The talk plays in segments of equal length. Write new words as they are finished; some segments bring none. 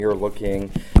You're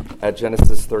looking at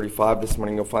Genesis 35 this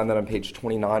morning. You'll find that on page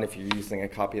 29 if you're using a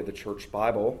copy of the Church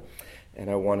Bible.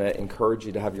 And I want to encourage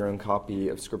you to have your own copy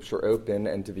of Scripture open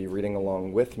and to be reading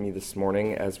along with me this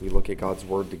morning as we look at God's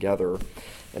Word together.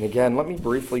 And again, let me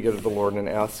briefly go to the Lord and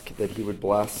ask that He would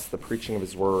bless the preaching of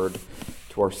His Word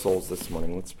to our souls this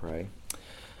morning. Let's pray.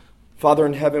 Father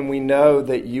in heaven, we know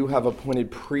that you have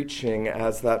appointed preaching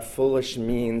as that foolish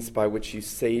means by which you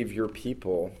save your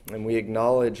people. And we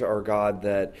acknowledge, our God,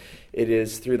 that it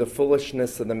is through the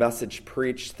foolishness of the message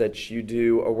preached that you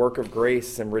do a work of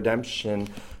grace and redemption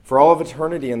for all of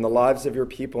eternity in the lives of your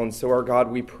people. And so, our God,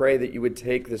 we pray that you would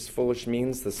take this foolish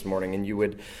means this morning and you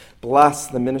would bless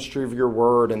the ministry of your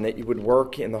word and that you would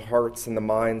work in the hearts and the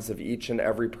minds of each and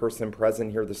every person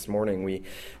present here this morning. We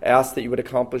ask that you would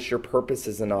accomplish your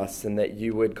purposes in us and that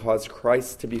you would cause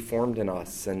Christ to be formed in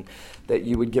us and that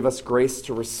you would give us grace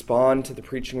to respond to the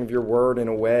preaching of your word in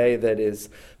a way that is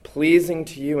pleasing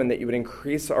to you, and that you would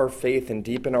increase our faith and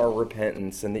deepen our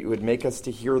repentance, and that you would make us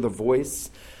to hear the voice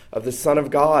of the Son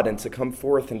of God and to come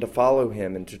forth and to follow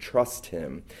him and to trust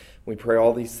him. We pray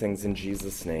all these things in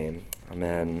Jesus' name.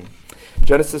 Amen.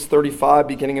 Genesis 35,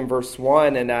 beginning in verse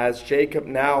 1, and as Jacob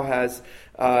now has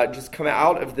just come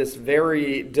out of this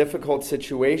very difficult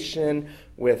situation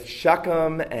with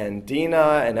Shechem and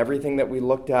Dinah and everything that we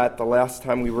looked at the last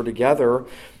time we were together,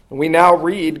 we now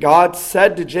read, God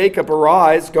said to Jacob,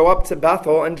 "Arise, go up to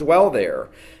Bethel and dwell there.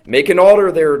 Make an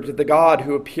altar there to the God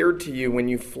who appeared to you when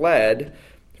you fled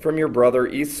from your brother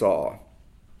Esau."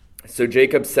 So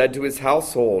Jacob said to his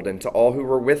household and to all who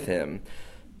were with him,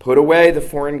 "Put away the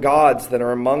foreign gods that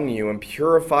are among you and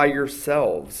purify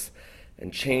yourselves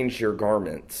and change your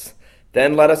garments.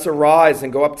 Then let us arise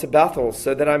and go up to Bethel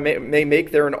so that I may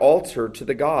make there an altar to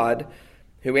the God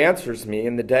who answers me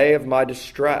in the day of my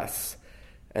distress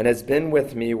and has been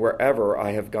with me wherever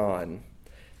I have gone."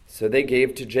 So they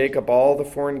gave to Jacob all the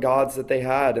foreign gods that they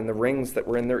had and the rings that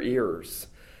were in their ears.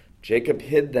 Jacob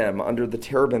hid them under the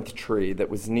terebinth tree that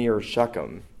was near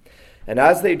Shechem. And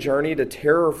as they journeyed, a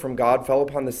terror from God fell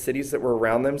upon the cities that were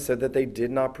around them, so that they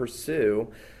did not pursue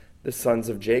the sons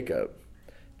of Jacob.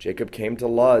 Jacob came to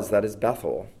Luz, that is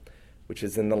Bethel, which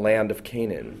is in the land of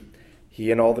Canaan,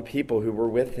 he and all the people who were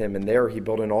with him, and there he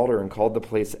built an altar and called the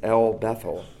place El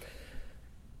Bethel,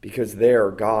 because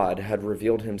there God had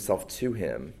revealed himself to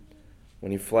him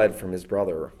when he fled from his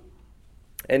brother.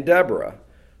 And Deborah,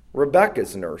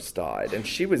 Rebekah's nurse, died, and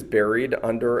she was buried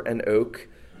under an oak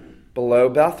below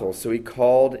Bethel. So he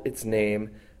called its name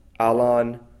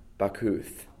Allon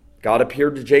Bachuth. God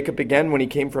appeared to Jacob again when he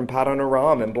came from Paddan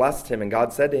Aram and blessed him. And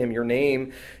God said to him, "Your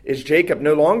name is Jacob.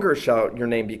 No longer shall your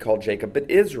name be called Jacob, but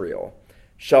Israel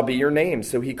shall be your name."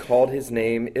 So he called his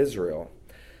name Israel.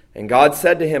 And God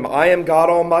said to him, "I am God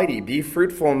Almighty. Be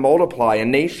fruitful and multiply. A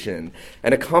nation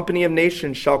and a company of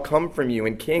nations shall come from you,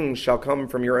 and kings shall come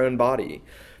from your own body.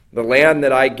 The land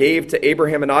that I gave to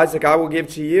Abraham and Isaac I will give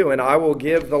to you, and I will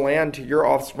give the land to your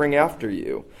offspring after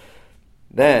you."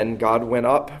 Then God went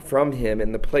up from him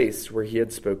in the place where he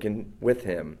had spoken with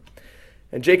him.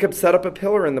 And Jacob set up a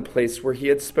pillar in the place where he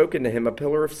had spoken to him, a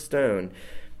pillar of stone.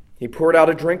 He poured out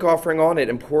a drink offering on it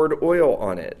and poured oil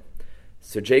on it.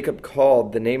 So Jacob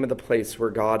called the name of the place where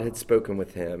God had spoken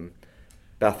with him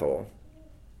Bethel.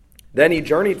 Then he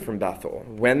journeyed from Bethel.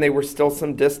 When they were still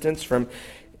some distance from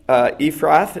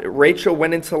Ephrath, Rachel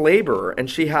went into labor, and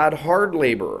she had hard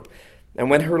labor. And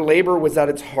when her labor was at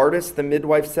its hardest, the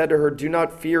midwife said to her, "Do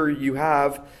not fear, you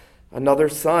have another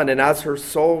son." And as her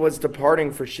soul was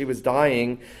departing, for she was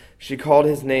dying, she called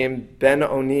his name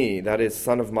Ben-Oni, that is,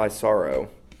 son of my sorrow.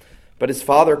 But his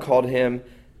father called him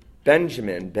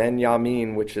Benjamin,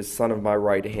 which is son of my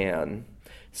right hand.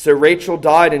 So Rachel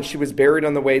died, and she was buried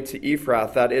on the way to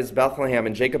Ephrath, that is Bethlehem,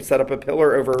 and Jacob set up a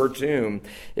pillar over her tomb.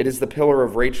 It is the pillar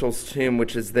of Rachel's tomb,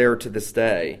 which is there to this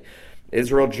day.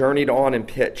 Israel journeyed on and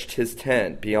pitched his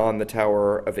tent beyond the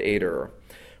Tower of Ader.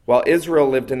 While Israel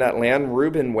lived in that land,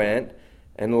 Reuben went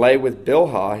and lay with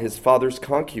Bilhah, his father's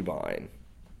concubine,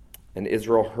 and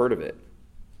Israel heard of it.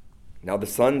 Now the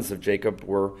sons of Jacob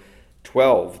were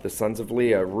 12, the sons of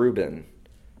Leah, Reuben,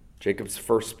 Jacob's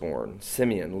firstborn,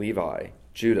 Simeon, Levi,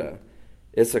 Judah,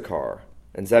 Issachar,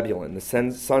 and Zebulun, the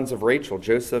sons of Rachel,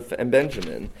 Joseph and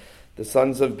Benjamin, the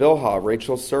sons of Bilhah,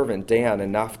 Rachel's servant, Dan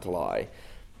and Naphtali,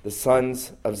 the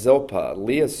sons of Zilpah,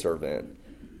 Leah's servant,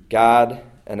 Gad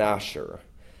and Asher.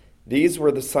 These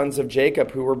were the sons of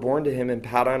Jacob who were born to him in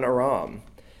Paddan Aram.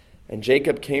 And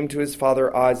Jacob came to his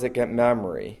father Isaac at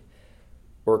Mamre,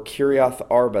 or Kiriath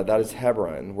Arba, that is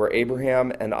Hebron, where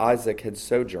Abraham and Isaac had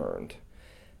sojourned.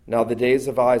 Now the days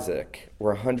of Isaac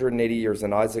were 180 years,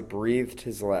 and Isaac breathed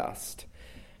his last.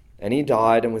 And he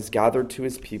died and was gathered to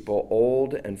his people,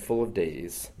 old and full of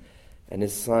days. And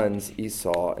his sons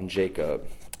Esau and Jacob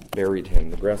buried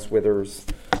him. The grass withers,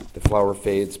 the flower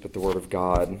fades, but the word of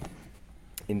God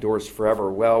endures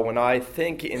forever. Well, when I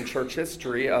think in church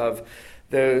history of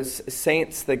those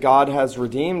saints that God has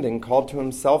redeemed and called to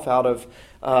himself out of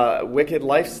wicked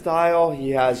lifestyle,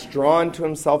 he has drawn to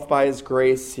himself by his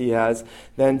grace, he has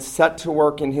then set to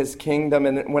work in his kingdom.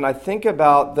 And when I think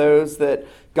about those that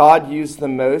God used the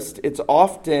most, it's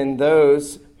often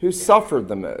those who suffered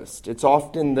the most. It's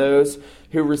often those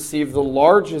who received the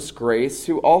largest grace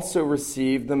who also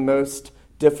received the most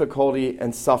difficulty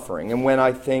and suffering. And when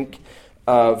I think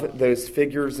of those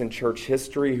figures in church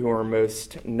history who are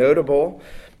most notable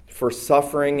for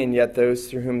suffering and yet those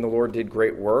through whom the Lord did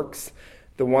great works,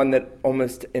 the one that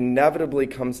almost inevitably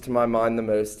comes to my mind the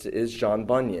most is John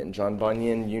Bunyan. John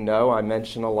Bunyan, you know, I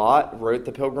mention a lot, wrote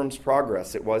The Pilgrim's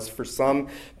Progress. It was for some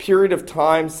period of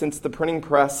time since the printing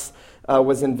press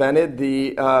was invented,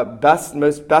 the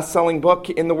most best-selling book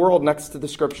in the world next to the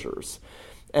Scriptures.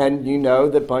 And you know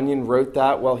that Bunyan wrote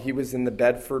that while he was in the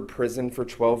Bedford prison for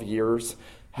 12 years,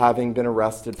 having been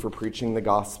arrested for preaching the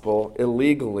gospel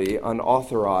illegally,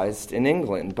 unauthorized in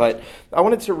England. But I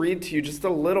wanted to read to you just a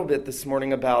little bit this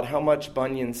morning about how much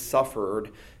Bunyan suffered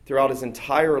throughout his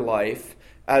entire life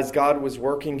as God was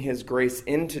working his grace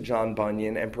into John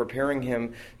Bunyan and preparing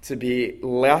him to be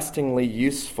lastingly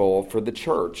useful for the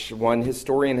church. One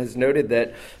historian has noted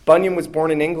that Bunyan was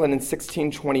born in England in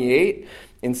 1628.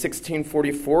 In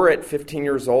 1644, at 15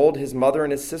 years old, his mother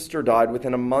and his sister died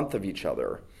within a month of each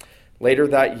other. Later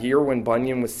that year, when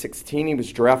Bunyan was 16, he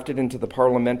was drafted into the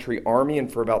Parliamentary Army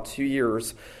and for about 2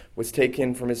 years was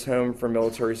taken from his home for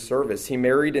military service. He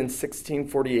married in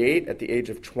 1648 at the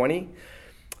age of 20,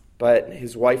 but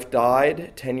his wife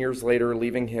died 10 years later,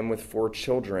 leaving him with 4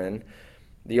 children,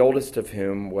 the oldest of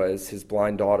whom was his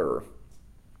blind daughter.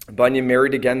 Bunyan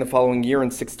married again the following year in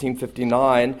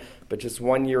 1659, but just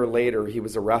 1 year later he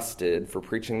was arrested for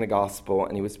preaching the gospel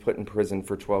and he was put in prison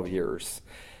for 12 years.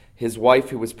 His wife,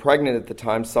 who was pregnant at the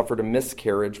time, suffered a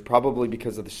miscarriage, probably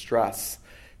because of the stress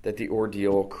that the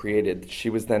ordeal created. She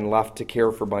was then left to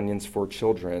care for Bunyan's 4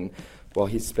 children while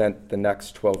he spent the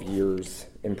next 12 years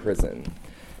in prison.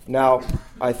 Now,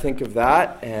 I think of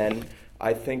that, and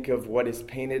I think of what is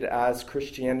painted as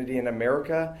Christianity in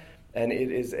America, and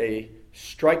it is a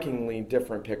strikingly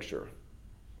different picture.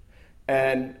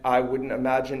 And I wouldn't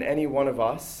imagine any one of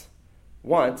us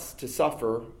wants to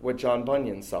suffer what John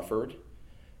Bunyan suffered.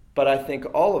 But I think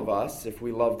all of us, if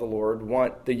we love the Lord,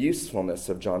 want the usefulness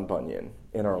of John Bunyan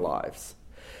in our lives.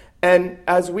 And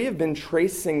as we have been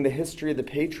tracing the history of the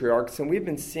patriarchs, and we've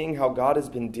been seeing how God has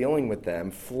been dealing with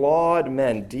them, flawed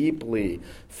men, deeply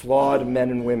flawed men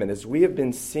and women, as we have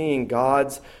been seeing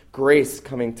God's grace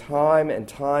coming time and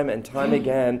time and time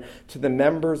again to the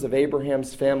members of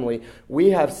Abraham's family, we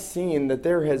have seen that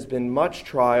there has been much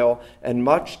trial and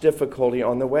much difficulty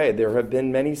on the way. There have been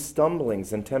many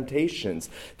stumblings and temptations.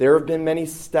 There have been many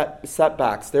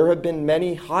setbacks. There have been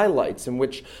many highlights in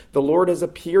which the Lord has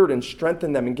appeared and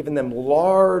strengthened them and given them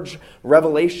large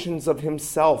revelations of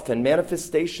himself and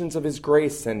manifestations of his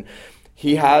grace. And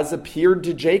he has appeared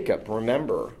to Jacob,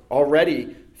 remember,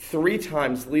 already 3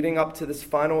 times leading up to this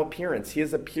final appearance. He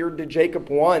has appeared to Jacob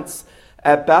once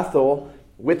at Bethel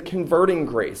with converting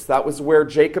grace. That was where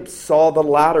Jacob saw the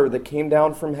ladder that came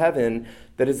down from heaven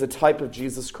that is a type of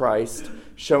Jesus Christ,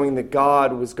 showing that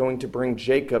God was going to bring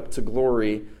Jacob to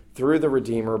glory through the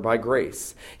Redeemer by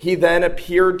grace. He then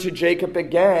appeared to Jacob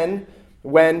again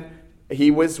when he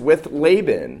was with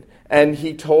Laban, and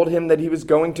he told him that he was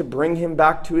going to bring him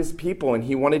back to his people, and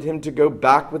he wanted him to go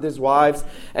back with his wives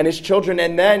and his children.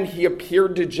 And then he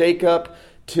appeared to Jacob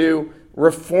to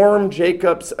reform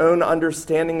Jacob's own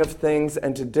understanding of things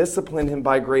and to discipline him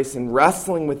by grace in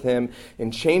wrestling with him, in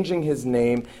changing his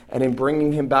name, and in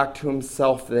bringing him back to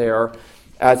himself there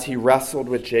as he wrestled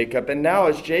with Jacob. And now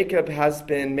as Jacob has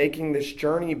been making this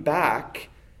journey back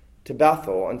to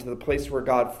Bethel and to the place where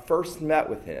God first met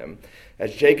with him,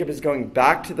 as Jacob is going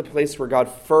back to the place where God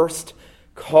first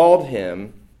called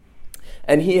him,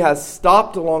 and he has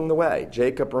stopped along the way.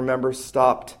 Jacob, remember,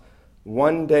 stopped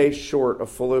 1 day short of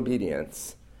full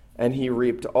obedience, and he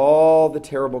reaped all the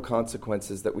terrible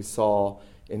consequences that we saw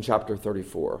in chapter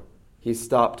 34. He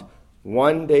stopped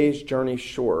 1 day's journey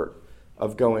short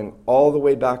of going all the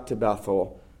way back to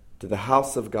Bethel, to the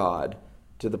house of God,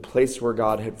 to the place where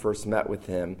God had first met with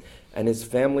him. And his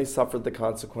family suffered the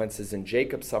consequences, and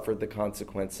Jacob suffered the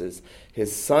consequences.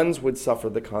 His sons would suffer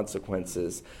the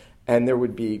consequences, and there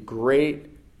would be great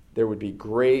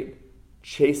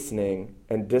chastening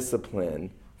and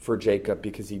discipline for Jacob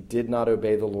because he did not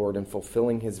obey the Lord in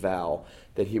fulfilling his vow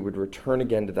that he would return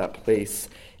again to that place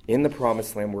in the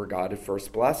promised land where God had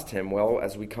first blessed him. Well,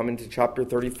 as we come into chapter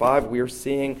 35, we are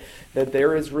seeing that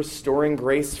there is restoring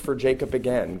grace for Jacob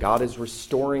again. God is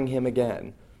restoring him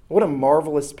again. What a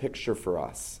marvelous picture for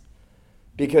us.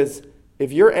 Because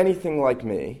if you're anything like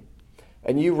me,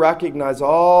 and you recognize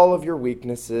all of your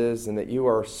weaknesses and that you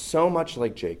are so much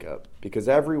like Jacob, because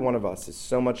every one of us is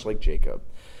so much like Jacob,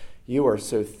 you are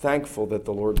so thankful that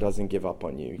the Lord doesn't give up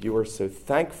on you. You are so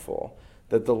thankful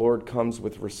that the Lord comes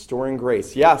with restoring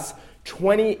grace. Yes,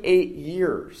 28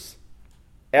 years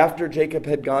after Jacob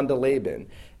had gone to Laban,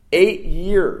 8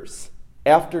 years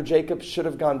after Jacob should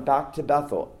have gone back to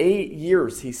Bethel, 8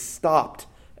 years he stopped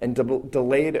and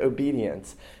delayed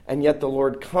obedience, and yet the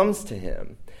Lord comes to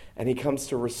him, and he comes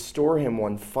to restore him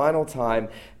one final time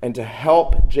and to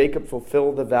help Jacob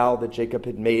fulfill the vow that Jacob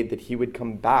had made that he would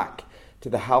come back to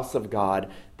the house of God,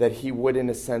 that he would, in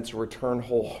a sense, return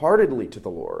wholeheartedly to the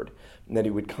Lord, and that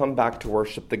he would come back to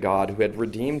worship the God who had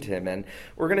redeemed him. And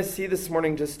we're going to see this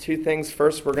morning just two things.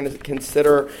 First, we're going to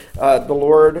consider the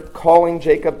Lord calling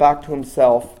Jacob back to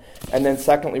himself, and then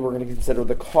secondly, we're going to consider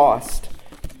the cost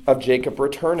of Jacob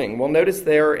returning. Well, notice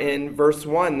there in verse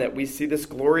 1 that we see this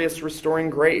glorious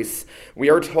restoring grace. We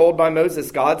are told by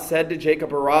Moses, God said to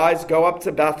Jacob, "Arise, go up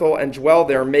to Bethel and dwell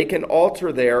there. Make an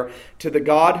altar there to the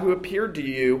God who appeared to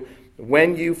you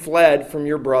when you fled from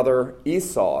your brother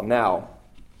Esau." Now,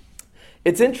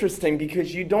 it's interesting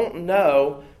because you don't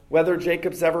know whether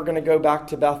Jacob's ever going to go back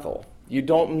to Bethel. You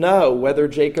don't know whether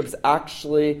Jacob's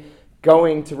actually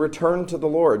going to return to the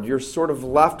Lord. You're sort of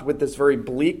left with this very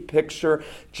bleak picture.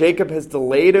 Jacob has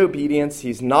delayed obedience.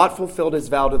 He's not fulfilled his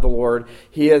vow to the Lord.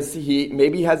 He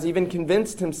maybe has even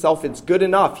convinced himself it's good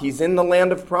enough. He's in the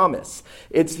land of promise.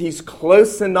 He's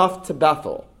close enough to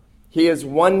Bethel. He is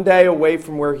one day away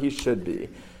from where he should be.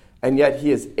 And yet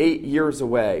he is 8 years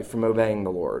away from obeying the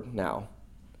Lord now.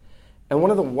 And one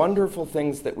of the wonderful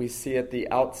things that we see at the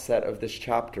outset of this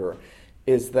chapter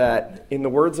is that, in the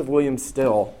words of William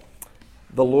Still,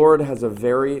 the Lord has a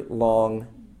very long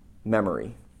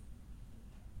memory.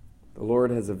 The Lord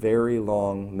has a very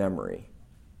long memory.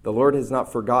 The Lord has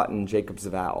not forgotten Jacob's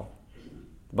vow.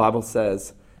 The Bible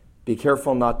says, "Be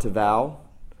careful not to vow,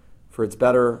 for it's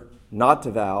better not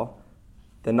to vow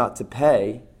than not to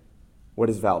pay what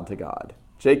is vowed to God."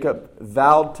 Jacob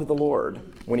vowed to the Lord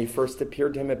when he first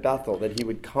appeared to him at Bethel that he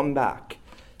would come back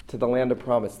to the land of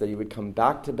promise, that he would come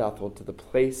back to Bethel, to the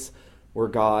place where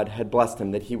God had blessed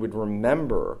him, that he would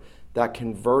remember that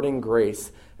converting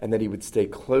grace, and that he would stay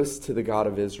close to the God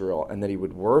of Israel, and that he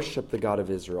would worship the God of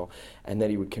Israel, and that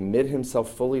he would commit himself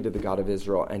fully to the God of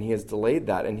Israel. And he has delayed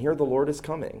that, and here the Lord is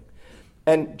coming.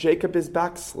 And Jacob is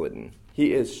backslidden.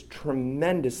 He is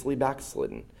tremendously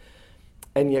backslidden.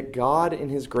 And yet God in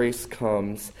his grace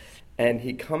comes, and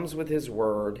he comes with his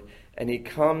word, and he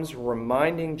comes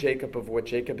reminding Jacob of what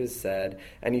Jacob has said,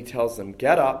 and he tells him,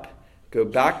 "Get up, go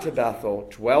back to Bethel,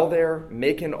 dwell there,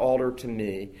 make an altar to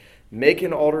me. Make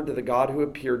an altar to the God who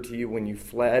appeared to you when you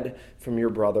fled from your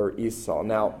brother Esau."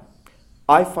 Now,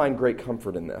 I find great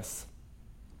comfort in this,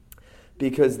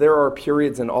 because there are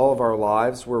periods in all of our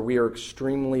lives where we are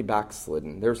extremely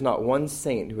backslidden. There's not one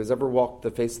saint who has ever walked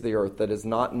the face of the earth that has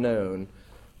not known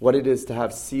what it is to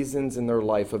have seasons in their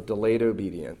life of delayed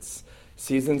obedience.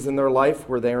 Seasons in their life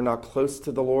where they are not close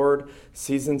to the Lord.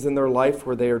 Seasons in their life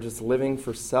where they are just living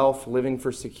for self, living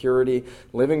for security,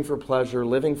 living for pleasure,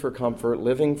 living for comfort,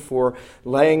 living for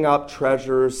laying up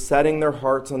treasures, setting their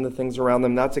hearts on the things around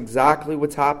them. That's exactly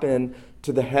what's happened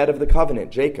to the head of the covenant,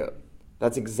 Jacob.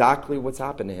 That's exactly what's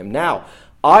happened to him. Now,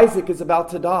 Isaac is about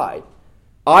to die.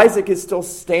 Isaac is still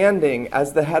standing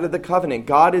as the head of the covenant.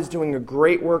 God is doing a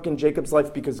great work in Jacob's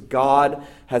life because God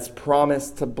has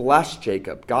promised to bless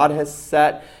Jacob. God has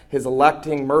set his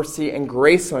electing mercy and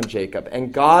grace on Jacob,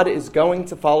 and God is going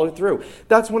to follow through.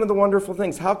 That's one of the wonderful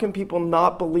things. How can people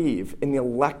not believe in the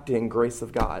electing grace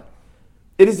of God?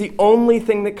 It is the only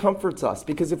thing that comforts us,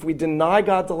 because if we deny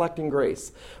God's electing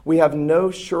grace, we have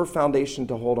no sure foundation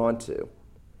to hold on to.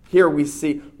 Here we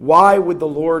see, why would the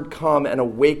Lord come and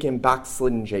awaken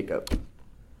backslidden Jacob?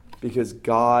 Because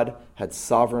God had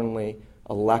sovereignly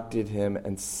elected him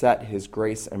and set his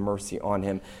grace and mercy on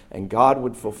him, and God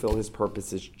would fulfill his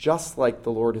purposes just like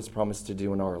the Lord has promised to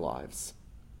do in our lives.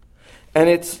 And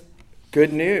it's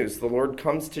good news. The Lord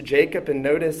comes to Jacob, and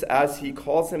notice as he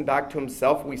calls him back to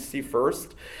himself, we see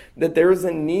first that there is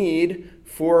a need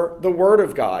for the Word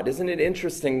of God. Isn't it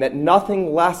interesting that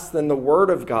nothing less than the Word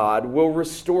of God will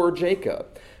restore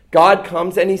Jacob? God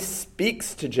comes and he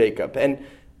speaks to Jacob, and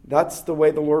that's the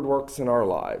way the Lord works in our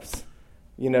lives.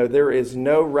 There is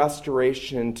no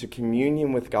restoration to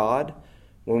communion with God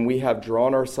when we have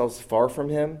drawn ourselves far from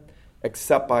him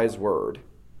except by his word.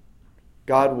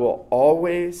 God will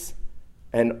always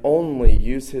and only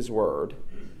use his word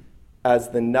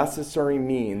as the necessary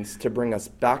means to bring us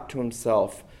back to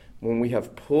himself when we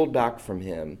have pulled back from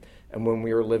him and when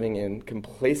we are living in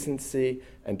complacency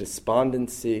and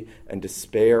despondency and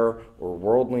despair or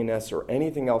worldliness or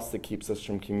anything else that keeps us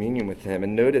from communion with him.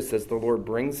 And notice, as the Lord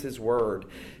brings his word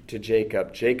to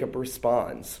Jacob, Jacob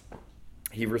responds.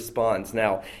 He responds.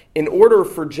 Now, in order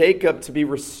for Jacob to be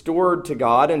restored to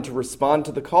God and to respond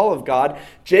to the call of God,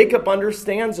 Jacob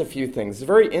understands a few things. It's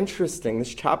very interesting.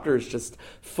 This chapter is just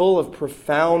full of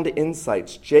profound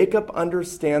insights. Jacob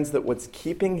understands that what's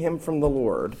keeping him from the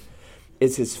Lord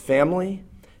is his family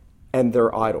and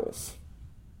their idols.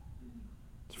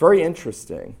 It's very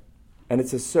interesting, and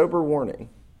it's a sober warning.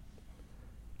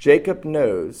 Jacob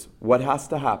knows what has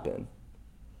to happen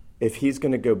if he's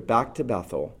going to go back to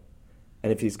Bethel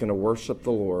and if he's going to worship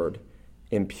the Lord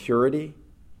in purity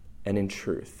and in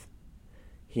truth.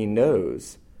 He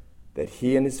knows that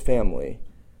he and his family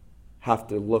have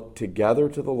to look together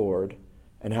to the Lord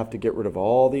and have to get rid of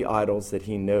all the idols that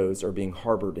he knows are being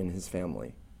harbored in his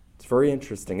family. It's very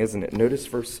interesting, isn't it? Notice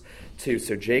verse 2.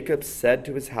 So Jacob said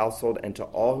to his household and to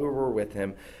all who were with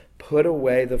him, "Put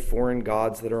away the foreign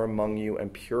gods that are among you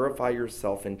and purify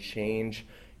yourself and change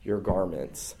your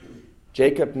garments."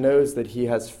 Jacob knows that he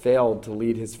has failed to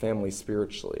lead his family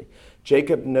spiritually.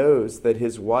 Jacob knows that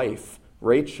his wife,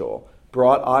 Rachel,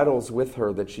 brought idols with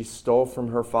her that she stole from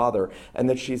her father, and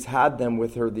that she's had them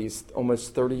with her these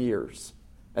almost 30 years,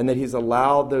 and that he's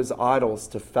allowed those idols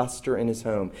to fester in his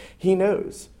home. He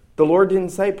knows. The Lord didn't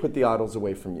say, "Put the idols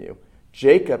away from you."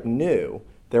 Jacob knew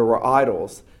there were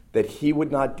idols that he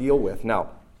would not deal with.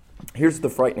 Now, here's the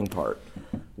frightening part.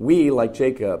 We, like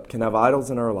Jacob, can have idols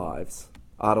in our lives.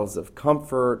 Idols of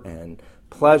comfort and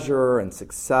pleasure and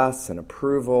success and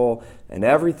approval and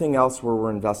everything else where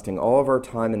we're investing all of our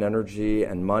time and energy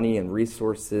and money and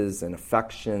resources and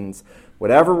affections.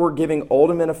 Whatever we're giving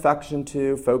ultimate affection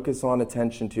to, focus on,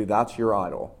 attention to, that's your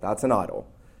idol. That's an idol.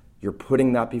 You're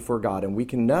putting that before God. And we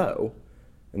can know,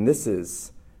 and this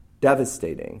is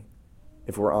devastating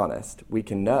if we're honest, we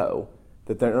can know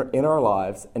that they're in our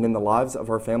lives and in the lives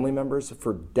of our family members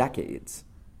for decades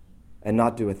and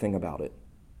not do a thing about it.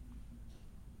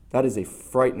 That is a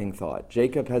frightening thought.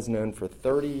 Jacob has known for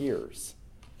 30 years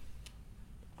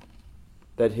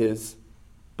that his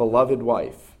beloved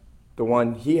wife, the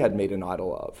one he had made an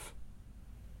idol of,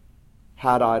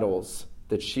 had idols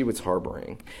that she was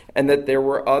harboring, and that there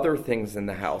were other things in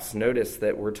the house. Notice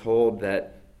that we're told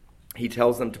that he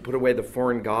tells them to put away the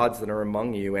foreign gods that are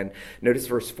among you. And notice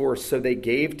verse 4, so they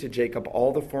gave to Jacob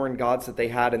all the foreign gods that they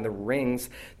had and the rings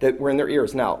that were in their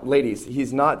ears. Now, ladies,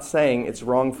 he's not saying it's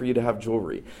wrong for you to have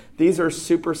jewelry. These are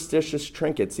superstitious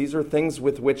trinkets. These are things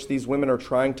with which these women are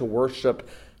trying to worship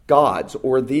gods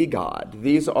or the God.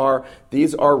 These are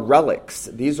relics.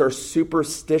 These are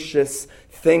superstitious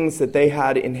things that they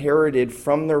had inherited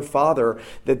from their father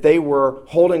that they were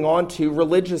holding on to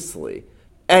religiously.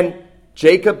 And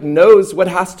Jacob knows what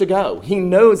has to go. He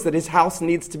knows that his house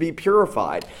needs to be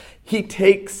purified. He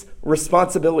takes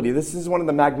responsibility. This is one of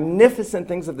the magnificent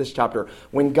things of this chapter.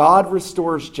 When God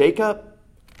restores Jacob,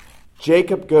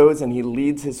 Jacob goes and he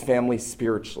leads his family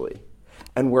spiritually.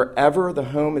 And wherever the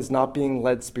home is not being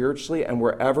led spiritually and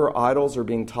wherever idols are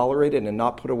being tolerated and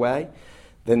not put away,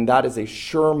 then that is a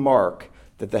sure mark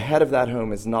that the head of that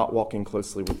home is not walking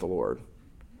closely with the Lord.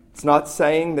 It's not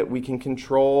saying that we can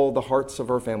control the hearts of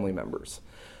our family members,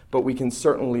 but we can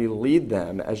certainly lead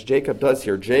them, as Jacob does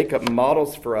here. Jacob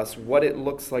models for us what it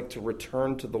looks like to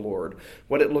return to the Lord,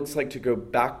 what it looks like to go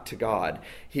back to God.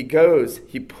 He goes,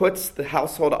 he puts the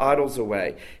household idols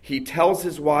away. He tells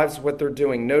his wives what they're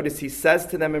doing. Notice he says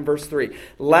to them in verse 3,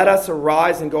 "Let us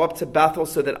arise and go up to Bethel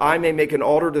so that I may make an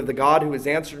altar to the God who has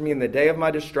answered me in the day of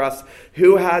my distress,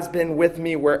 who has been with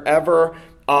me wherever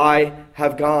I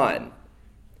have gone."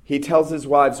 He tells his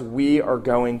wives, we are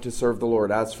going to serve the Lord.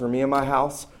 As for me and my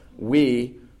house,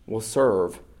 we will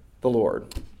serve the Lord.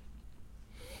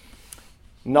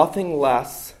 Nothing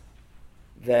less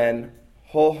than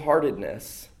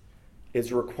wholeheartedness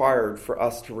is required for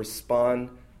us to respond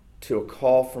to a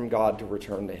call from God to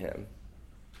return to him.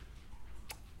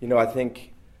 I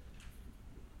think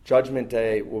Judgment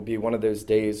Day will be one of those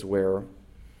days where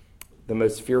the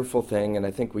most fearful thing, and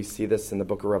I think we see this in the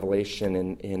book of Revelation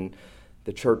in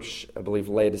the church, I believe,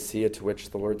 Laodicea, to which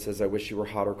the Lord says, "I wish you were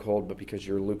hot or cold, but because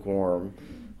you're lukewarm,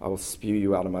 I will spew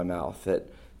you out of my mouth." That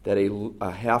a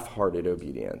half-hearted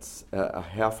obedience, a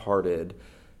half-hearted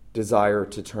desire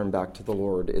to turn back to the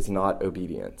Lord is not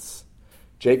obedience.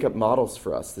 Jacob models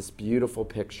for us this beautiful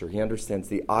picture. He understands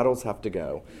the idols have to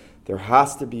go. There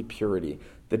has to be purity.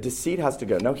 The deceit has to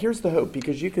go. Now, here's the hope,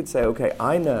 because you could say, okay,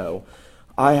 I know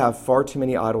I have far too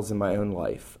many idols in my own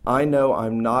life. I know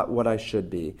I'm not what I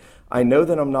should be. I know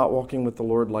that I'm not walking with the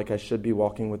Lord like I should be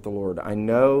walking with the Lord. I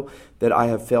know that I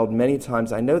have failed many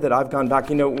times. I know that I've gone back.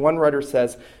 One writer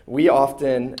says, we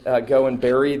often go and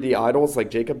bury the idols like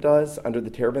Jacob does under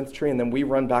the terebinth tree, and then we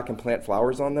run back and plant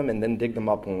flowers on them and then dig them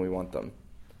up when we want them.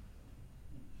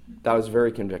 That was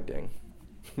very convicting.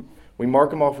 We mark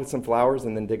them off with some flowers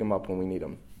and then dig them up when we need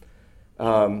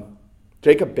them.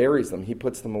 Jacob buries them. He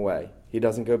puts them away. He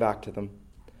doesn't go back to them.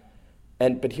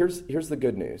 But here's the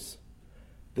good news.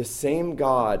 The same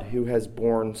God who has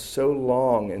borne so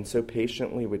long and so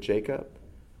patiently with Jacob,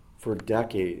 for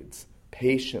decades,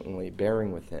 patiently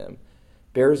bearing with him,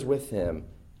 bears with him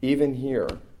even here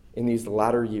in these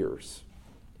latter years.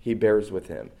 He bears with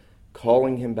him,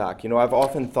 calling him back. I've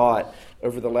often thought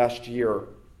over the last year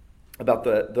about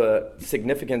the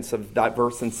significance of that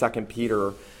verse in 2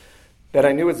 Peter that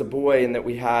I knew as a boy and that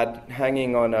we had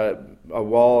hanging on a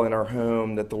wall in our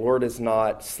home, that the Lord is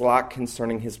not slack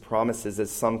concerning his promises,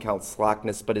 as some count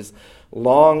slackness, but is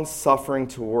long-suffering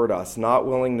toward us, not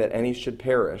willing that any should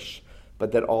perish,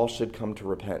 but that all should come to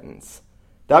repentance.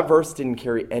 That verse didn't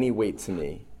carry any weight to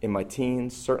me in my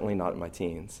teens, certainly not in my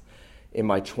teens. In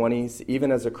my 20s,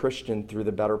 even as a Christian through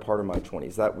the better part of my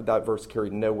 20s, that verse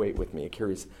carried no weight with me. It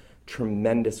carries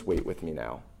tremendous weight with me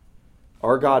now.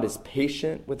 Our God is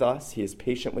patient with us. He is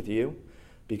patient with you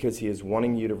because he is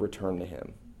wanting you to return to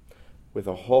him with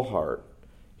a whole heart.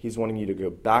 He's wanting you to go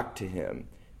back to him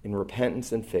in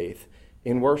repentance and faith,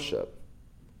 in worship.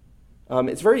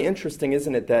 It's very interesting,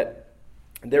 isn't it, that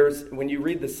when you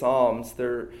read the Psalms,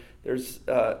 there's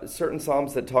certain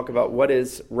Psalms that talk about what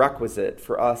is requisite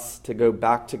for us to go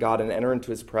back to God and enter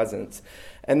into his presence.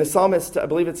 And the psalmist, I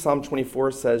believe it's Psalm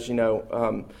 24, says,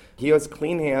 he who has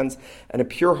clean hands and a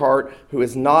pure heart, who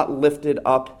has not lifted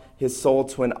up his soul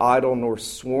to an idol nor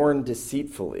sworn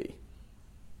deceitfully.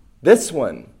 This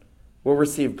one will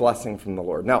receive blessing from the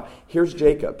Lord. Now, here's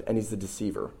Jacob, and he's the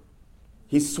deceiver.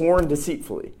 He's sworn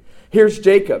deceitfully. Here's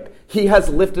Jacob. He has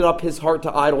lifted up his heart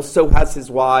to idols, so has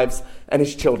his wives and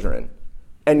his children.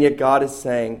 And yet God is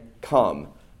saying, come,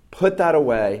 put that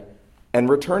away and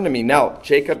return to me. Now,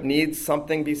 Jacob needs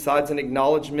something besides an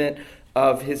acknowledgement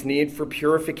of his need for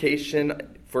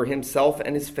purification for himself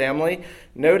and his family.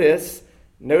 Notice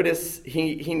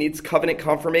he needs covenant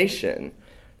confirmation.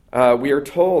 We are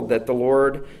told that the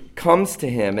Lord comes to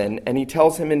him, and he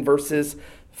tells him in verses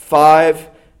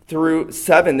 5 through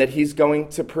 7 that he's going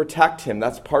to protect him.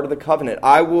 That's part of the covenant.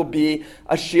 I will be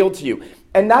a shield to you.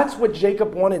 And that's what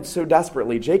Jacob wanted so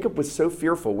desperately. Jacob was so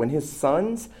fearful when his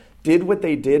sons did what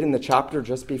they did in the chapter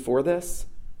just before this,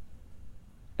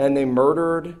 and they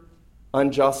murdered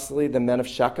unjustly the men of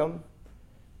Shechem.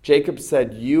 Jacob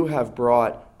said, you have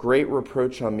brought great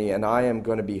reproach on me, and I am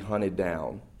going to be hunted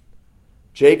down.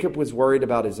 Jacob was worried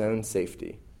about his own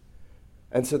safety.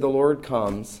 And so the Lord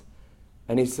comes,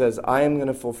 and he says, I am going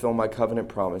to fulfill my covenant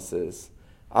promises.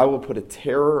 I will put a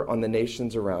terror on the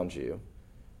nations around you,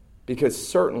 because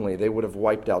certainly they would have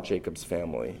wiped out Jacob's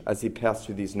family as he passed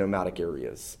through these nomadic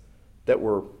areas that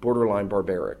were borderline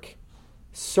barbaric.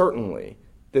 Certainly,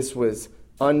 this was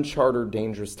uncharted,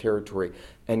 dangerous territory,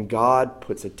 and God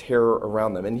puts a terror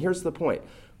around them. And here's the point.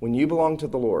 When you belong to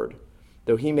the Lord,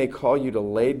 though he may call you to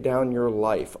lay down your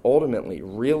life, ultimately,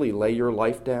 really lay your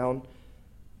life down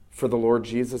for the Lord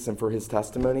Jesus and for his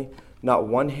testimony, not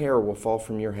one hair will fall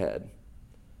from your head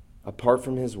apart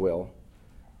from his will,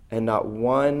 and not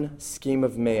one scheme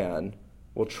of man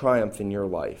will triumph in your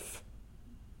life,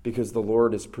 because the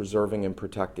Lord is preserving and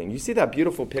protecting. You see that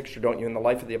beautiful picture, don't you, in the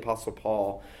life of the Apostle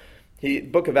Paul?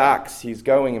 Book of Acts, he's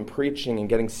going and preaching and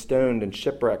getting stoned and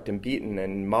shipwrecked and beaten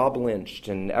and mob lynched,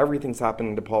 and everything's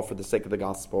happening to Paul for the sake of the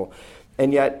gospel.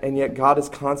 And yet God is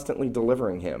constantly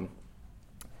delivering him.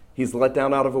 He's let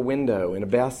down out of a window in a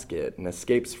basket and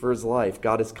escapes for his life.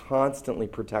 God is constantly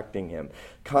protecting him,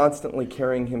 constantly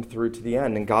carrying him through to the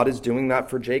end. And God is doing that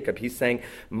for Jacob. He's saying,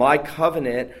 my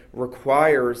covenant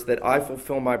requires that I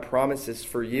fulfill my promises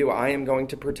for you. I am going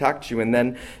to protect you. And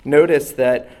then notice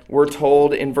that we're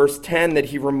told in verse 10 that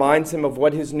he reminds him of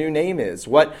what his new name is,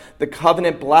 what the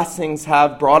covenant blessings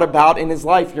have brought about in his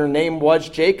life. Your name was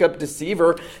Jacob,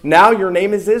 deceiver. Now your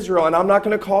name is Israel, and I'm not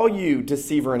going to call you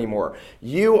deceiver anymore.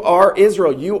 You are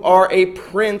Israel. You are a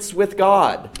prince with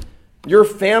God. Your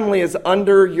family is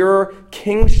under your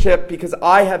kingship because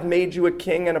I have made you a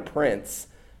king and a prince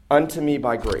unto me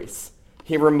by grace.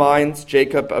 He reminds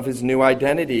Jacob of his new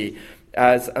identity.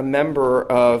 as a member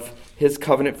of his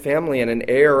covenant family and an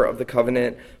heir of the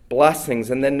covenant blessings.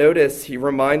 And then notice he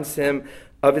reminds him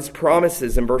of his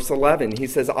promises in verse 11. He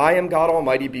says, I am God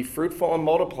Almighty, be fruitful and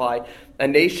multiply. A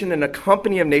nation and a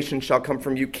company of nations shall come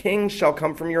from you. Kings shall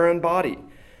come from your own body.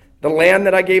 The land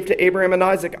that I gave to Abraham and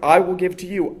Isaac, I will give to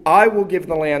you. I will give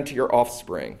the land to your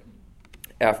offspring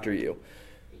after you.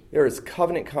 There is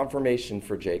covenant confirmation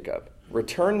for Jacob.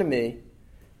 Return to me.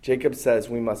 Jacob says,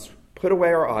 we must put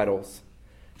away our idols.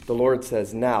 The Lord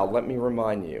says, now let me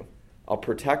remind you, I'll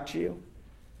protect you.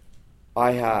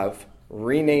 I have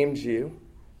renamed you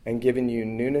and given you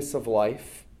newness of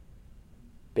life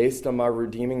based on my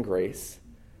redeeming grace.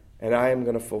 And I am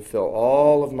going to fulfill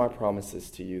all of my promises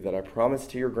to you that I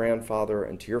promised to your grandfather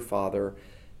and to your father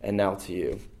and now to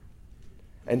you.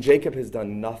 And Jacob has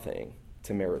done nothing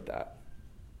to merit that.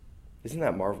 Isn't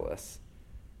that marvelous?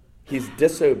 He's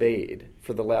disobeyed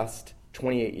for the last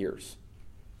 28 years.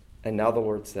 And now the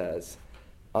Lord says,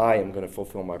 I am going to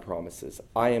fulfill my promises.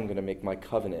 I am going to make my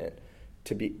covenant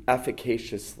to be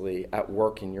efficaciously at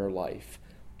work in your life.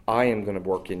 I am going to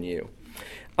work in you.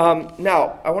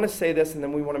 Now, I want to say this, and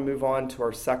then we want to move on to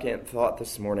our second thought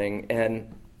this morning.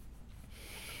 And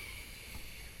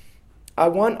I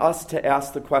want us to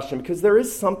ask the question, because there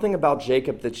is something about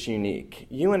Jacob that's unique.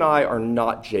 You and I are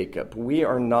not Jacob. We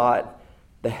are not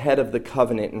the head of the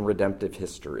covenant in redemptive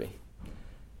history.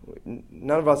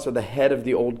 None of us are the head of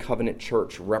the old covenant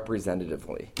church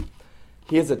representatively.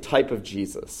 He is a type of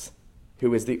Jesus,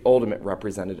 who is the ultimate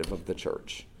representative of the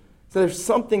church. So there's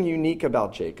something unique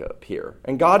about Jacob here.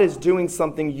 And God is doing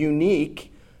something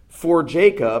unique for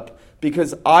Jacob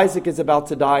because Isaac is about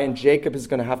to die and Jacob is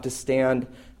going to have to stand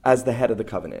as the head of the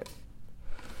covenant.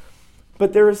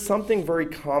 But there is something very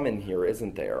common here,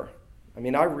 isn't there? I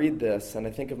mean, I read this and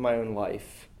I think of my own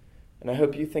life, and I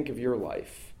hope you think of your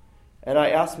life. And I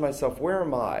ask myself, where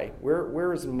am I?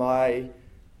 Where has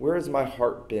my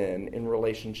heart been in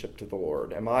relationship to the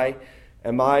Lord? Am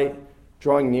I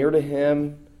drawing near to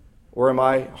him, or am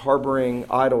I harboring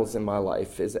idols in my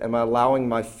life? Am I allowing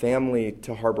my family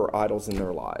to harbor idols in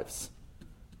their lives?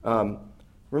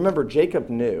 Remember, Jacob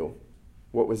knew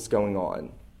what was going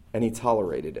on, and he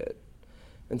tolerated it.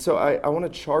 And so I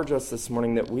want to charge us this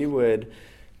morning that we would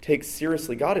take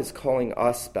seriously, God is calling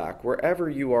us back, wherever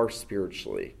you are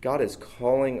spiritually. God is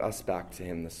calling us back to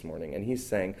him this morning, and he's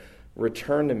saying,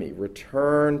 return to me.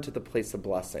 Return to the place of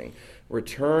blessing.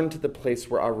 Return to the place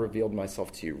where I revealed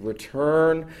myself to you.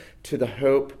 Return to the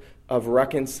hope of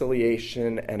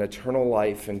reconciliation and eternal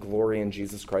life and glory in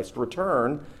Jesus Christ.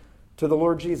 Return to the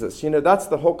Lord Jesus. You know, that's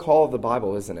the whole call of the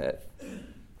Bible, isn't it?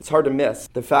 It's hard to miss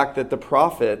the fact that the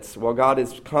prophets, while God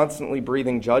is constantly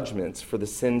breathing judgments for the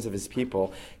sins of his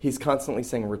people, he's constantly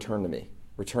saying, return to me.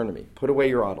 Return to me. Put away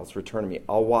your idols. Return to me.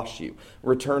 I'll wash you.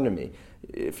 Return to me.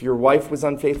 If your wife was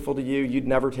unfaithful to you, you'd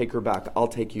never take her back. I'll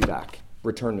take you back.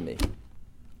 Return to me.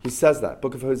 He says that.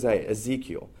 Book of Hosea,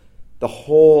 Ezekiel. The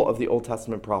whole of the Old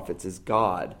Testament prophets is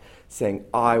God saying,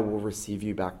 I will receive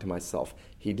you back to myself.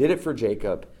 He did it for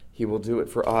Jacob. He will do it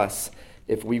for us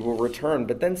if we will return.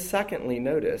 But then secondly,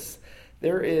 notice,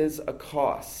 there is a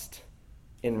cost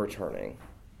in returning.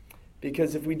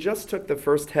 Because if we just took the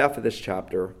first half of this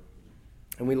chapter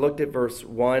and we looked at verse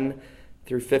 1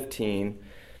 through 15,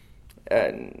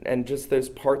 and just those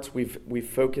parts we've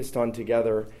focused on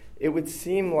together, it would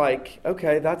seem like,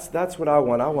 okay, that's what I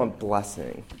want. I want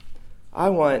blessing. I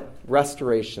want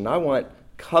restoration. I want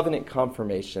covenant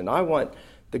confirmation. I want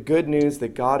the good news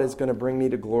that God is going to bring me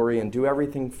to glory and do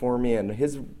everything for me and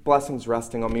his blessings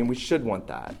resting on me. And we should want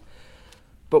that.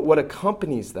 But what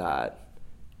accompanies that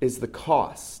is the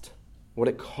cost. What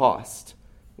it costs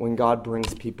when God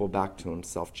brings people back to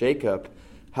himself. Jacob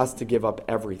has to give up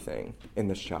everything in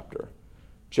this chapter.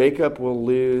 Jacob will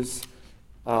lose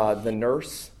the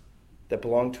nurse that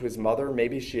belonged to his mother.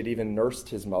 Maybe she had even nursed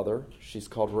his mother. She's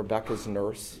called Rebekah's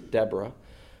nurse, Deborah.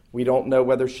 We don't know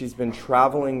whether she's been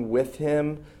traveling with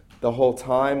him the whole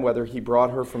time, whether he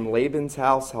brought her from Laban's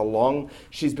house, how long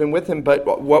she's been with him. But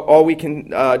all we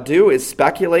can do is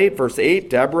speculate. Verse 8,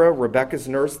 Deborah, Rebekah's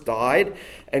nurse, died,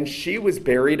 and she was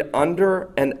buried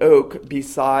under an oak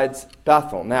besides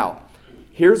Bethel. Now,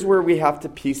 here's where we have to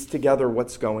piece together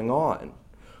what's going on.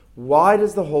 Why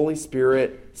does the Holy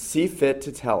Spirit see fit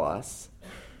to tell us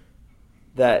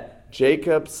that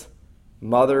Jacob's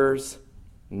mother's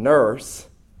nurse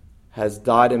has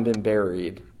died and been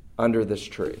buried under this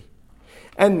tree?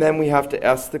 And then we have to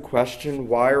ask the question,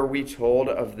 why are we told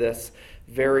of this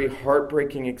very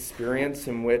heartbreaking experience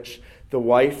in which the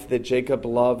wife that Jacob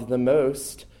loved the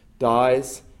most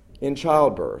dies in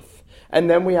childbirth? And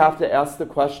then we have to ask the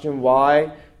question,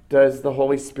 why does the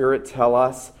Holy Spirit tell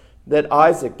us that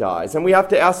Isaac dies. And we have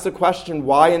to ask the question,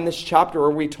 why in this chapter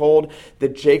are we told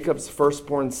that Jacob's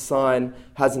firstborn son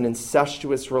has an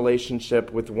incestuous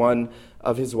relationship with one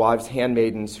of his wife's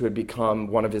handmaidens who had become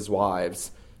one of his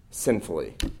wives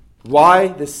sinfully? Why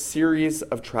this series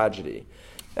of tragedy?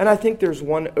 And I think there's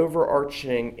one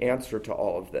overarching answer to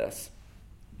all of this.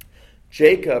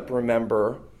 Jacob,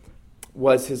 remember,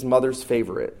 was his mother's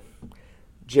favorite.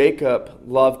 Jacob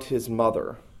loved his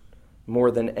mother more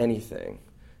than anything.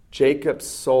 Jacob's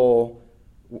soul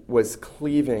was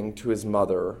cleaving to his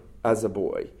mother as a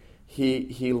boy.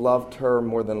 He loved her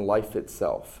more than life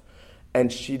itself.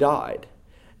 And she died.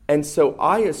 And so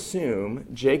I assume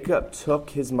Jacob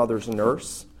took his mother's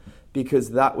nurse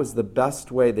because that was the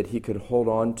best way that he could hold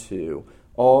on to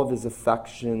all of his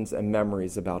affections and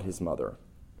memories about his mother.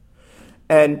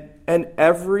 And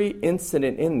every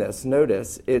incident in this,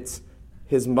 notice, it's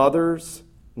his mother's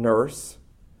nurse,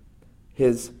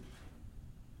 his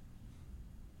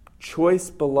choice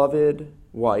beloved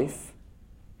wife,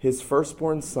 his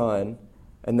firstborn son,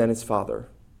 and then his father.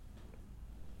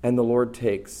 And the Lord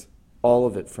takes all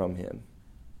of it from him.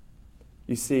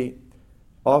 You see,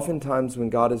 oftentimes when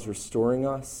God is restoring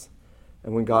us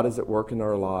and when God is at work in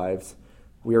our lives,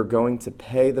 we are going to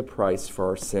pay the price for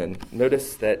our sin.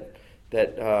 Notice that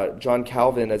John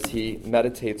Calvin, as he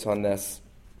meditates on this,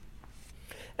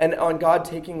 and on God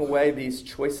taking away these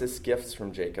choicest gifts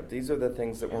from Jacob, these are the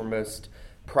things that were most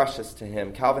precious to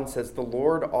him. Calvin says, the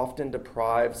Lord often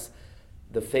deprives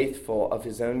the faithful of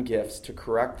his own gifts to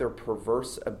correct their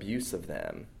perverse abuse of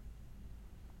them.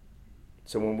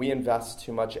 So when we invest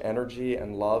too much energy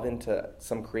and love into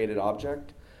some created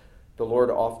object, the Lord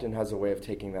often has a way of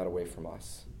taking that away from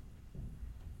us.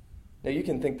 Now you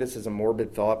can think this is a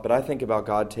morbid thought, but I think about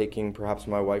God taking perhaps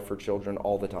my wife or children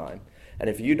all the time. And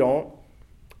if you don't,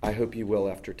 I hope you will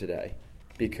after today,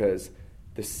 because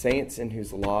the saints in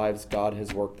whose lives God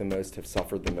has worked the most have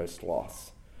suffered the most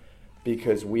loss,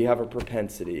 because we have a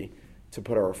propensity to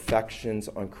put our affections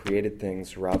on created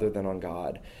things rather than on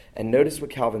God. And notice what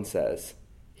Calvin says.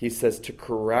 He says to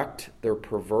correct their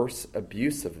perverse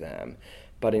abuse of them,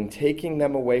 but in taking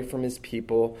them away from his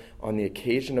people on the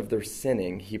occasion of their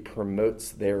sinning, he promotes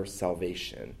their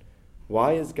salvation.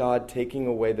 Why is God taking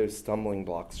away those stumbling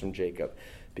blocks from Jacob?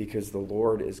 Because the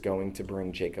Lord is going to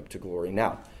bring Jacob to glory.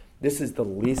 Now, this is the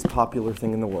least popular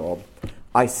thing in the world.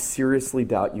 I seriously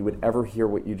doubt you would ever hear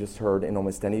what you just heard in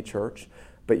almost any church,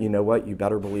 but you know what? You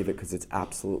better believe it because it's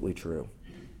absolutely true.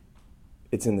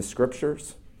 It's in the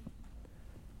scriptures.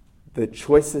 The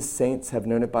choicest saints have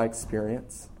known it by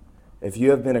experience. If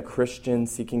you have been a Christian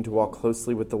seeking to walk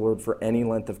closely with the Lord for any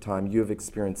length of time, you have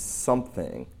experienced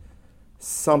something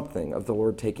of the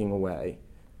Lord taking away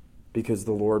because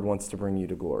the Lord wants to bring you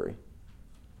to glory.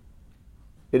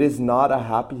 It is not a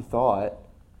happy thought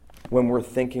when we're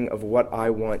thinking of what I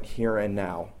want here and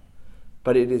now,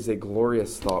 but it is a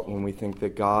glorious thought when we think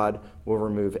that God will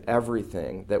remove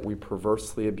everything that we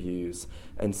perversely abuse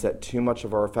and set too much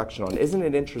of our affection on. Isn't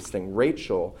it interesting?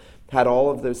 Rachel had all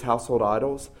of those household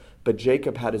idols, but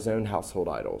Jacob had his own household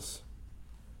idols,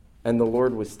 and the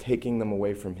Lord was taking them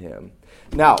away from him.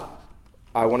 Now,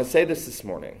 I want to say this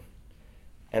morning,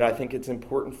 and I think it's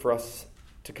important for us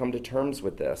to come to terms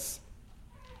with this.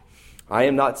 I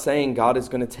am not saying God is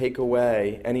going to take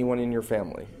away anyone in your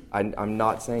family. I'm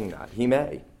not saying that. He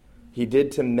may. He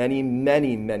did to many,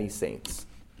 many, many saints.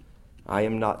 I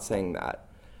am not saying that.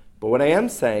 But what I am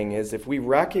saying is if we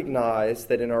recognize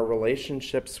that in our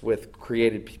relationships with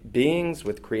created beings,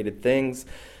 with created things,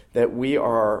 that we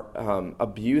are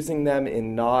abusing them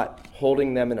in not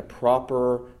holding them in a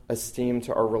proper esteem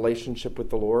to our relationship with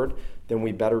the Lord, then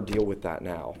we better deal with that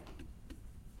now.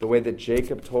 The way that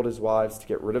Jacob told his wives to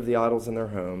get rid of the idols in their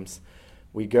homes,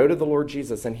 we go to the Lord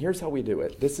Jesus, and here's how we do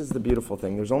it. This is the beautiful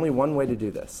thing. There's only one way to do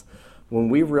this. When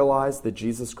we realize that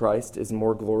Jesus Christ is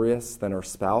more glorious than our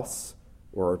spouse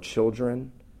or our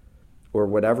children or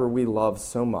whatever we love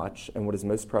so much and what is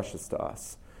most precious to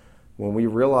us, when we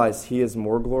realize he is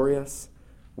more glorious,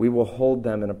 we will hold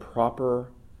them in a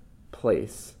proper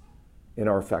place in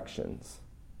our affections.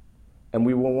 And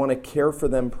we will want to care for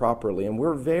them properly. And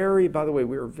we're very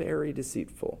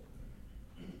deceitful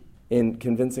in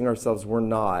convincing ourselves we're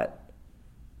not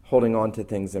holding on to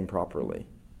things improperly.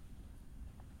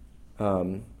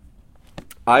 I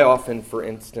often, for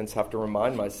instance, have to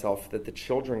remind myself that the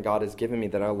children God has given me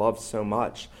that I love so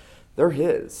much, they're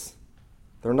his.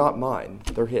 They're not mine.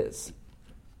 They're his.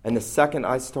 And the second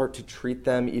I start to treat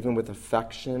them, even with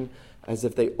affection, as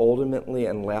if they ultimately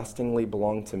and lastingly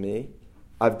belong to me,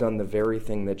 I've done the very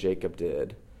thing that Jacob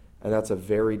did. And that's a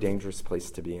very dangerous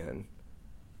place to be in.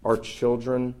 Our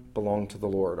children belong to the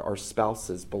Lord. Our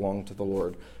spouses belong to the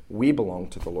Lord. We belong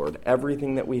to the Lord.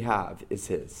 Everything that we have is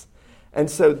his. And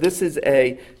so this is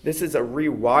a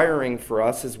rewiring for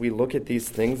us as we look at these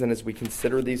things and as we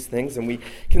consider these things, and we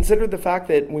consider the fact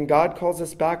that when God calls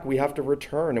us back, we have to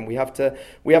return, and we have to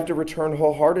return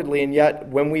wholeheartedly. And yet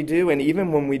when we do, and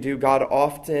even when we do, God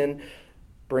often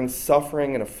brings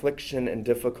suffering and affliction and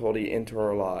difficulty into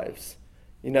our lives.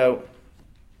 You know,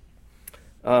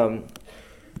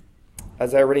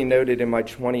 as I already noted, in my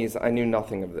 20s, I knew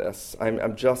nothing of this.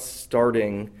 I'm just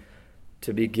starting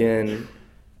to begin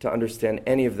to understand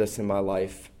any of this in my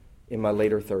life in my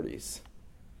later 30s.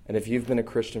 And if you've been a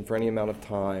Christian for any amount of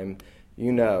time,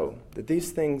 you know that these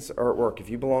things are at work. If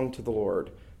you belong to the Lord,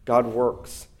 God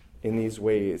works in these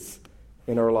ways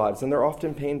in our lives. And they're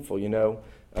often painful. You know,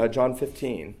 John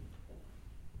 15,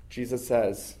 Jesus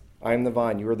says, I am the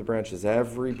vine, you are the branches.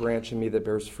 Every branch in me that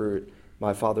bears fruit,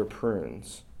 my Father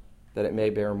prunes, that it may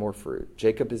bear more fruit.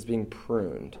 Jacob is being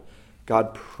pruned.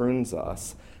 God prunes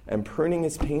us. And pruning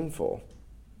is painful.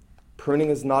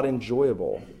 Pruning is not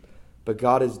enjoyable, but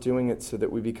God is doing it so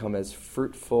that we become as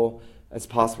fruitful as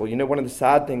possible. You know, one of the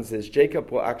sad things is Jacob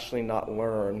will actually not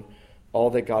learn all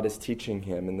that God is teaching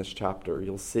him in this chapter.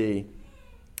 You'll see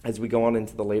as we go on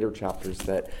into the later chapters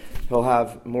that he'll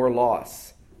have more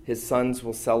loss. His sons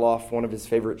will sell off one of his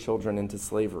favorite children into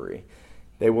slavery.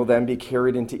 They will then be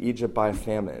carried into Egypt by a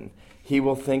famine. He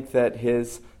will think that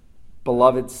his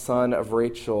beloved son of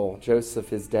Rachel,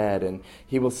 Joseph, is dead, and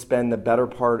he will spend the better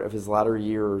part of his latter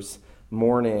years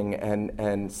mourning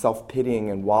and self-pitying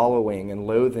and wallowing and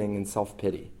loathing in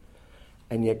self-pity.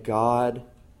 And yet God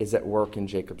is at work in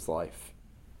Jacob's life.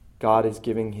 God is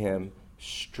giving him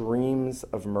streams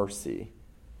of mercy,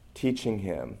 teaching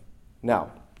him.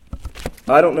 Now,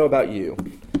 I don't know about you,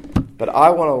 but I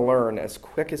want to learn as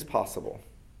quick as possible.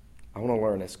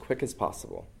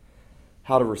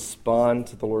 How to respond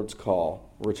to the Lord's call,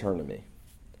 return to me.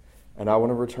 And I want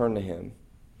to return to him.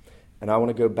 And I want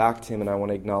to go back to him, and I want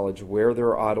to acknowledge where there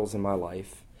are idols in my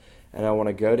life. And I want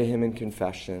to go to him in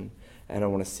confession. And I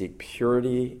want to seek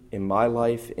purity in my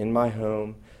life, in my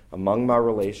home, among my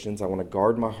relations. I want to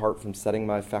guard my heart from setting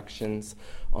my affections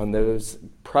on those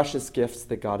precious gifts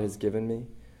that God has given me.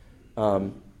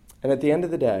 And at the end of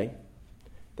the day,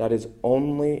 that is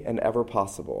only and ever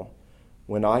possible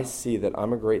when I see that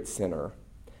I'm a great sinner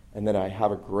and that I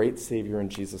have a great Savior in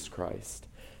Jesus Christ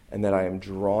and that I am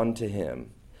drawn to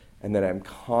him and that I'm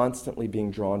constantly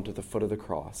being drawn to the foot of the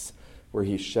cross where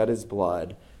he shed his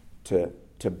blood to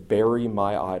bury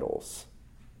my idols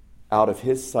out of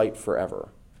his sight forever.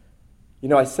 You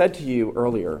know, I said to you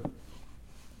earlier,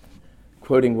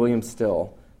 quoting William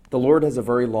Still, the Lord has a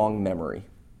very long memory.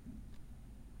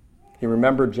 He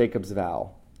remembered Jacob's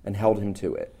vow and held him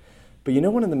to it. But you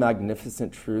know, one of the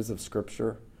magnificent truths of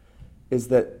Scripture is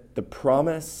that the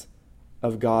promise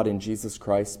of God in Jesus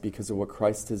Christ, because of what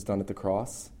Christ has done at the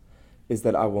cross, is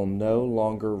that I will no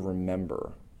longer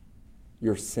remember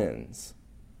your sins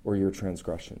or your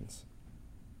transgressions.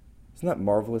 Isn't that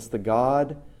marvelous? The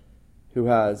God who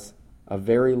has a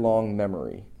very long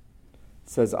memory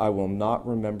says, I will not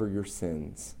remember your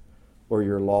sins or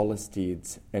your lawless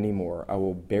deeds anymore. I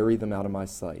will bury them out of my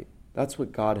sight. That's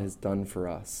what God has done for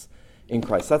us in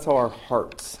Christ. That's how our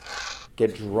hearts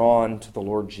get drawn to the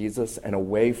Lord Jesus and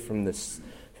away from this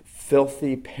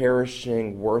filthy,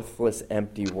 perishing, worthless,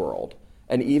 empty world.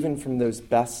 And even from those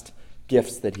best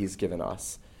gifts that he's given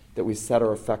us, that we set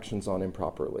our affections on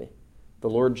improperly. The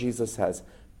Lord Jesus has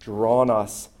drawn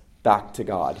us back to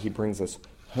God. He brings us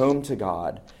home to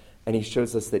God, and he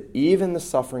shows us that even the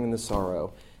suffering and the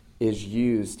sorrow is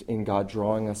used in God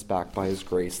drawing us back by his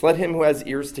grace. Let him who has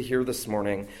ears to hear this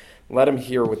morning, let him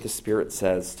hear what the Spirit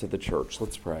says to the church.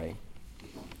 Let's pray.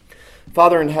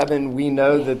 Father in heaven, we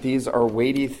know that these are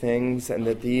weighty things and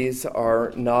that these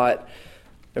are not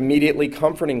immediately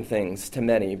comforting things to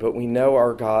many, but we know,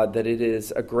 our God, that it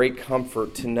is a great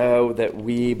comfort to know that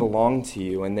we belong to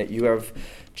you and that you have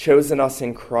chosen us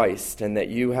in Christ and that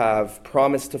you have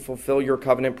promised to fulfill your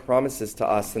covenant promises to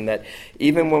us, and that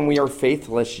even when we are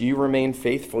faithless, you remain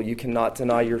faithful. You cannot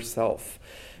deny yourself.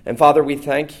 And Father, we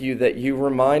thank you that you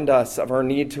remind us of our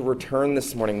need to return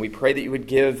this morning. We pray that you would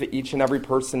give each and every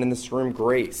person in this room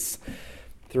grace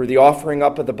through the offering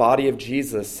up of the body of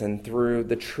Jesus and through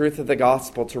the truth of the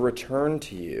gospel to return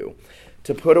to you,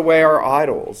 to put away our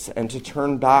idols and to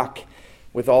turn back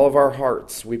with all of our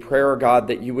hearts. We pray, our God,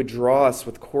 that you would draw us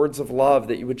with cords of love,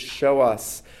 that you would show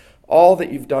us all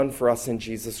that you've done for us in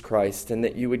Jesus Christ, and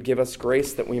that you would give us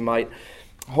grace that we might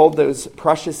hold those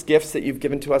precious gifts that you've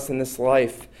given to us in this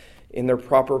life in their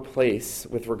proper place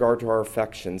with regard to our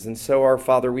affections. And so, our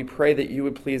Father, we pray that you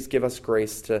would please give us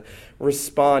grace to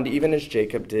respond even as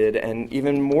Jacob did, and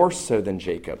even more so than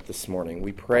Jacob this morning.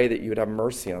 We pray that you would have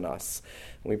mercy on us.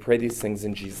 And we pray these things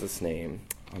in Jesus' name.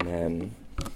 Amen.